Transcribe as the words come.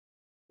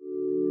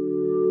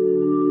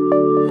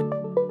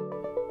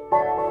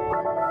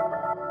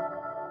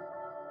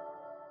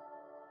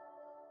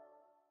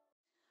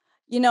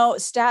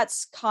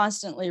Stats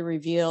constantly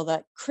reveal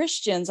that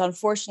Christians,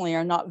 unfortunately,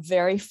 are not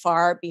very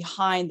far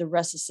behind the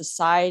rest of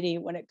society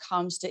when it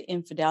comes to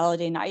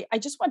infidelity. And I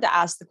just wanted to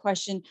ask the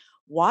question,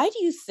 why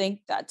do you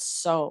think that's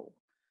so?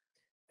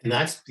 And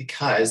that's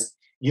because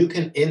you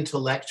can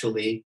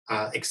intellectually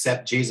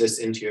accept Jesus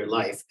into your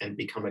life and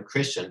become a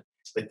Christian,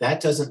 but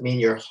that doesn't mean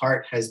your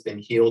heart has been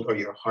healed or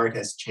your heart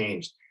has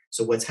changed.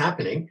 So, what's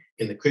happening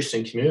in the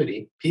Christian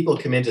community, people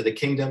come into the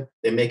kingdom,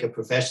 they make a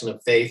profession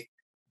of faith,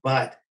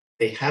 but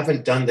they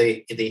haven't done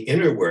the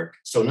inner work.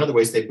 So, in other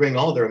words, they bring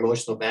all their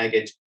emotional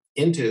baggage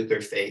into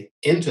their faith,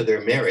 into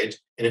their marriage.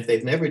 And if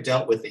they've never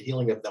dealt with the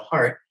healing of the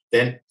heart,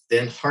 then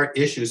heart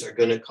issues are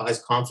going to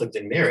cause conflict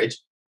in marriage,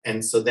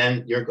 and so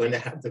then you're going to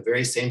have the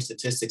very same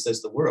statistics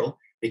as the world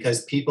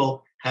because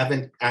people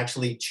haven't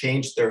actually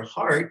changed their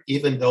heart,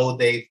 even though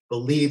they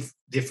believe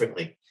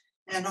differently.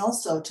 And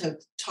also to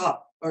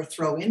top or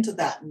throw into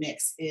that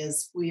mix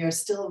is we are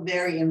still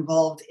very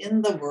involved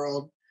in the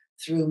world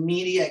through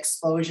media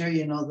exposure,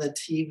 the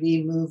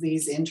TV,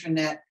 movies,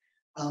 internet.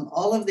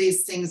 All of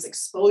these things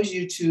expose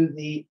you to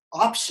the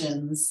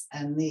options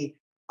and the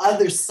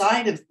other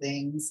side of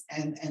things.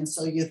 And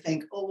so you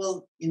think, oh,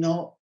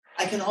 well,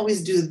 I can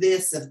always do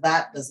this if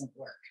that doesn't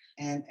work.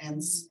 And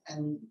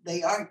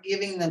they aren't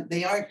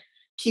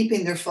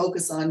keeping their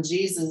focus on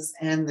Jesus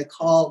and the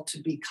call to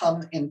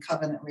become in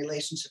covenant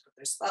relationship with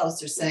their spouse.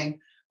 They're saying,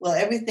 well,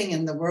 everything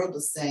in the world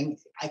is saying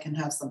I can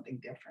have something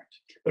different.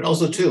 But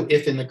also, too,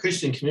 if in the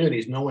Christian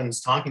communities no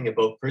one's talking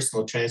about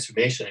personal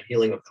transformation and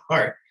healing of the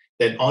heart,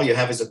 then all you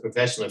have is a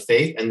profession of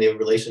faith and the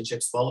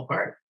relationships fall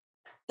apart.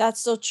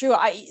 That's so true.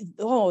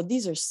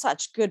 These are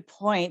such good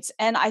points.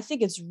 And I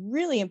think it's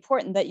really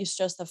important that you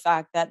stress the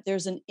fact that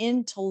there's an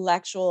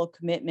intellectual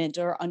commitment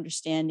or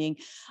understanding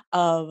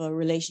of a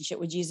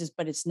relationship with Jesus,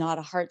 but it's not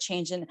a heart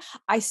change. And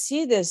I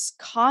see this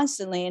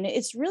constantly, and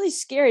it's really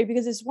scary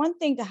because it's one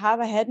thing to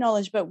have a head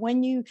knowledge, but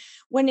when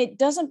it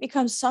doesn't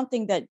become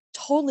something that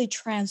totally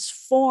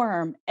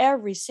transform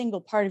every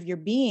single part of your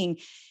being,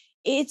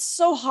 it's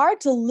so hard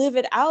to live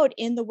it out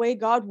in the way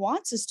God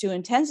wants us to,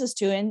 intends us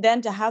to, and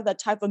then to have that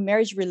type of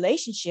marriage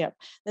relationship.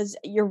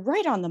 You're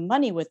right on the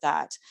money with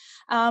that.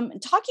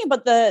 Talking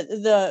about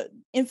the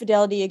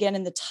infidelity again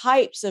and the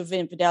types of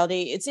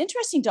infidelity, it's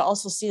interesting to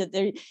also see that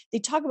they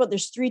talk about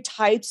there's three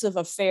types of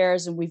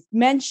affairs, and we've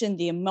mentioned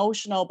the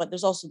emotional, but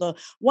there's also the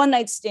one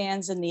night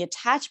stands and the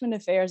attachment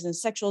affairs and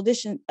sexual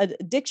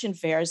addiction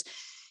affairs.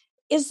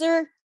 Is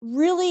there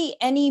really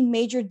any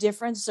major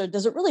difference, or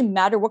does it really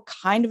matter what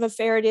kind of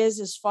affair it is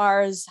as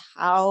far as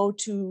how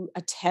to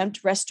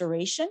attempt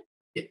restoration?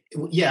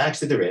 Yeah,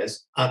 actually there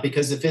is,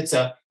 because if it's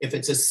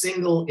a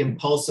single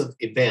impulsive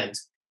event,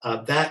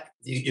 that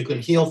you can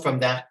heal from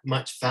that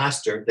much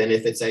faster than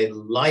if it's a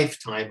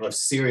lifetime of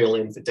serial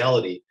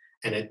infidelity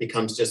and it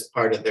becomes just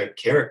part of their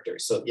character.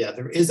 So yeah,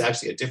 there is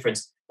actually a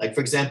difference. Like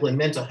for example, in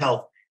mental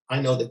health,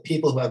 I know that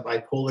people who have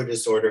bipolar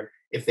disorder,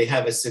 if they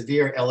have a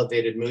severe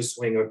elevated mood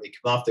swing or they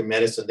come off their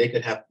medicine, they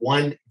could have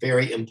one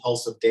very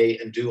impulsive day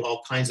and do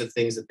all kinds of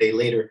things that they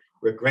later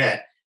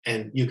regret.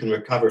 And you can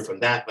recover from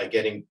that by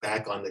getting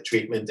back on the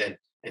treatment.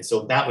 And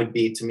so that would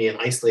be, to me, an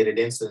isolated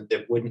incident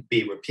that wouldn't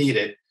be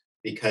repeated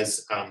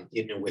because,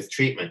 with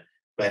treatment.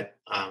 But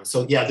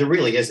so, yeah, there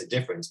really is a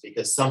difference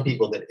because some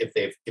people that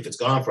if it's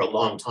gone on for a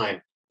long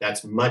time,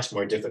 that's much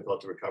more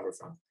difficult to recover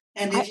from.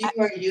 And if you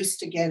are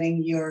used to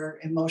getting your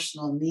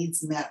emotional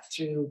needs met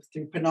through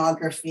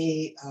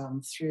pornography,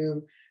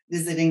 through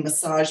visiting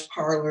massage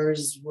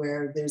parlors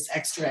where there's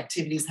extra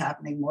activities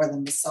happening more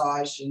than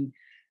massage and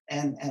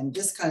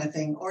this kind of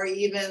thing, or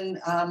even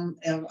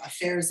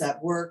affairs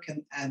at work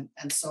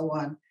and so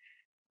on,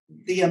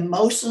 the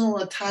emotional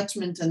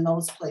attachment in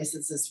those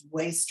places is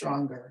way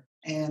stronger,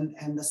 and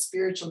the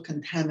spiritual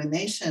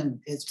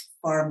contamination is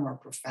far more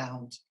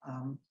profound.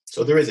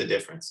 So there is a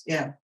difference.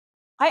 Yeah.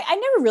 I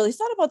never really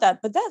thought about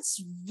that, but that's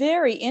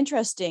very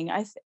interesting.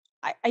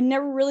 I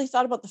never really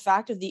thought about the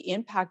fact of the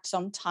impact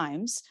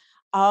sometimes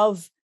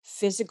of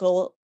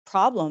physical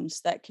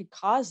problems that could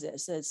cause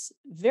this. It's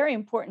very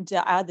important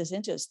to add this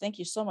into us. Thank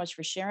you so much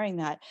for sharing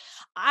that.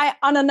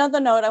 On another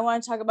note, I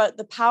want to talk about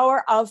the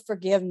power of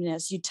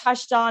forgiveness. You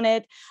touched on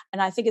it,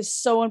 and I think it's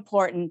so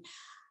important.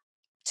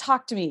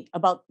 Talk to me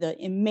about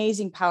the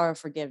amazing power of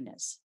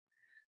forgiveness.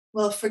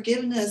 Well,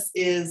 forgiveness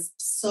is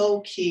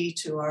so key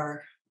to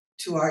our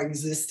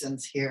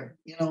existence here.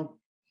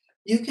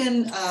 You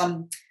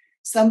can,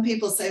 some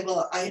people say,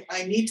 well,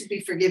 I need to be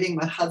forgiving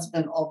my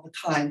husband all the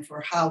time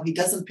for how he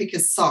doesn't pick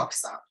his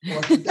socks up,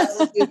 or he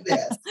doesn't do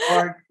this,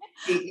 or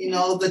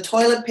the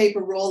toilet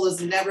paper roll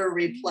is never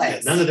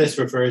replaced. Yeah, none of this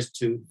refers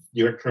to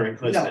your current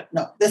husband.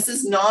 No, this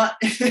is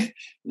not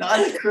not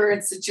a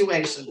current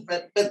situation.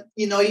 But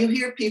you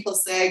hear people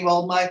saying,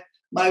 well,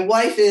 my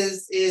wife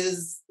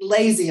is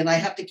lazy and I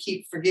have to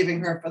keep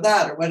forgiving her for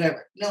that or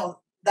whatever. No,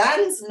 that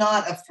is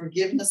not a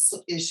forgiveness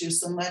issue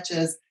so much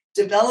as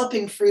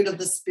developing fruit of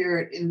the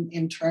Spirit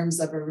in terms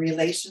of a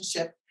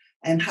relationship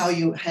and how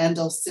you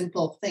handle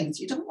simple things.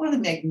 You don't want to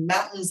make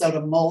mountains out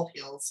of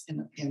molehills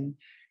in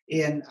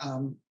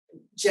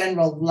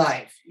general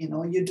life.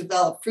 You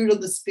develop fruit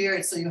of the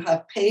spirit, so you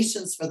have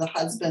patience for the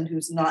husband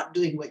who's not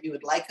doing what you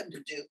would like him to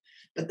do.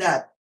 But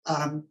that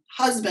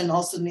husband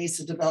also needs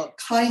to develop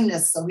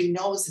kindness, so he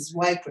knows his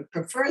wife would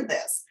prefer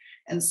this.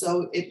 And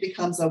so it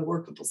becomes a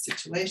workable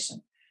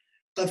situation.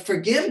 But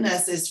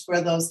forgiveness is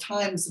for those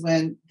times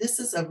when this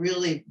is a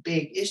really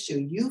big issue.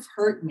 You've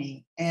hurt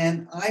me,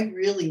 and I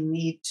really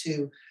need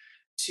to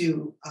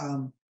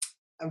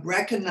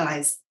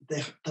recognize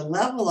the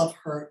level of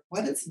hurt,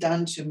 what it's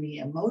done to me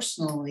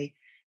emotionally,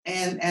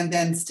 and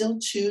then still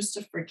choose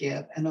to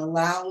forgive and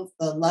allow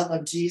the love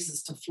of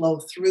Jesus to flow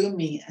through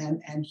me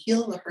and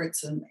heal the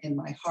hurts in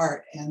my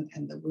heart and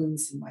the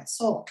wounds in my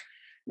soul.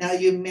 Now,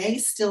 you may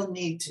still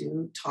need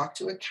to talk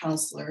to a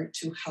counselor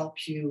to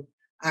help you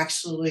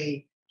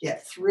actually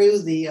get through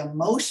the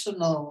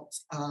emotional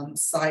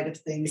side of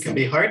things. It can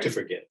be hard to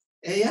forgive.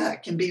 Yeah,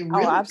 it can be Oh,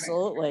 really hard to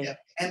absolutely. forgive.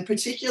 And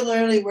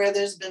particularly where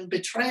there's been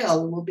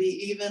betrayal, it will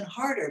be even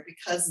harder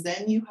because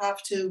then you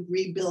have to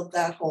rebuild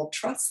that whole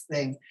trust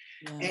thing.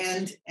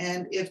 Yes.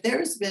 And if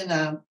there's been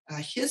a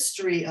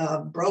history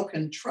of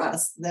broken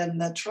trust, then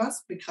the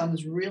trust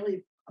becomes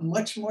really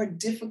much more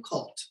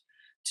difficult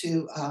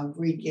to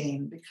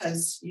regain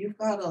because you've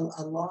got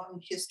a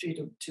long history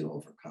to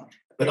overcome.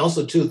 But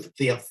also, too,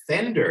 the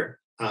offender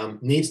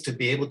needs to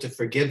be able to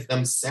forgive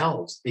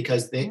themselves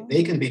because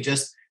they can be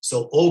just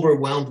so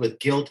overwhelmed with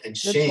guilt and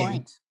Good shame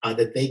point.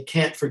 that they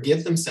can't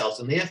forgive themselves.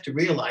 And they have to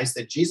realize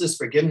that Jesus'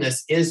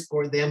 forgiveness is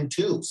for them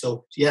too.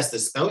 So, yes, the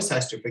spouse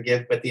has to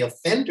forgive, but the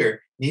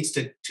offender needs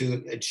to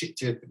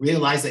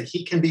realize that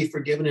he can be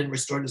forgiven and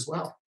restored as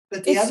well.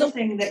 But the It's other so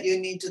thing that you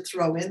need to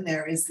throw in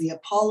there is the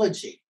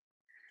apology.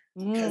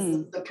 Because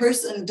mm, the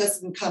person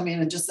doesn't come in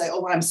and just say,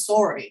 "Oh, I'm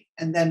sorry,"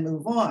 and then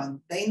move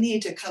on. They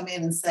need to come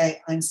in and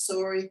say, "I'm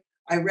sorry.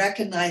 I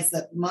recognize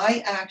that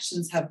my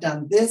actions have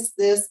done this,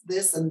 this,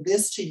 this, and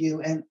this to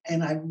you, and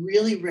I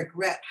really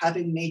regret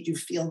having made you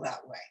feel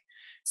that way."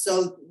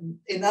 So,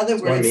 in other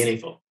It's more words,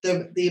 meaningful.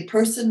 the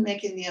person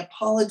making the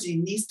apology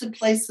needs to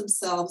place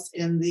themselves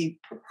in the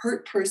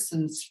hurt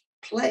person's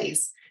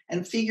place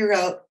and figure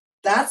out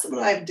that's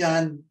what I've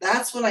done.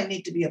 That's what I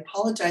need to be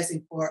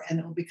apologizing for. And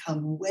it will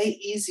become way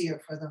easier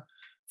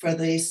for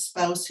the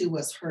spouse who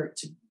was hurt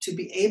to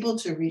be able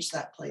to reach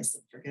that place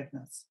of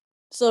forgiveness.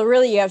 so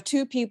really you have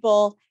two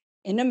people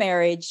in a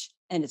marriage,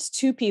 and it's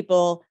two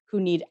people who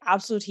need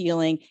absolute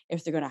healing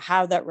if they're going to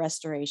have that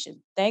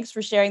restoration. Thanks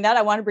for sharing that.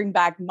 I want to bring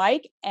back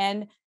Mike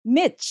and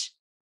Mitch.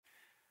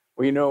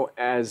 Well,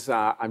 as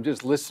I'm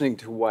just listening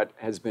to what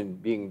has been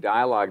being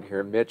dialogued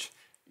here, Mitch,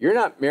 you're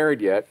not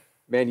married yet.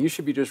 Man, you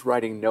should be just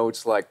writing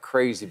notes like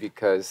crazy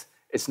because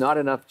it's not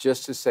enough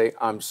just to say,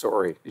 I'm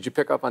sorry. Did you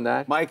pick up on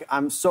that? Mike,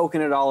 I'm soaking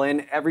it all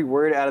in. Every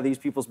word out of these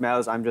people's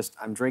mouths, I'm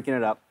drinking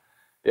it up.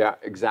 Yeah,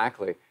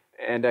 exactly.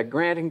 And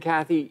Grant and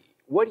Kathy,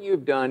 what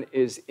you've done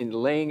is in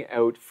laying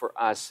out for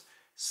us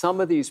some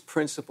of these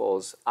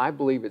principles, I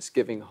believe it's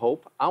giving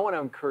hope. I want to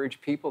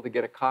encourage people to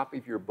get a copy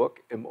of your book,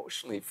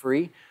 Emotionally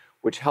Free,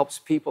 which helps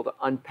people to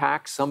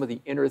unpack some of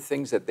the inner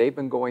things that they've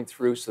been going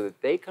through so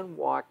that they can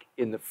walk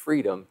in the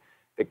freedom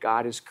that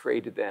God has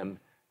created them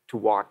to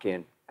walk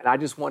in. And I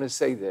just want to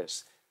say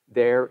this,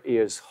 there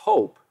is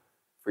hope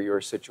for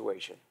your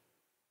situation.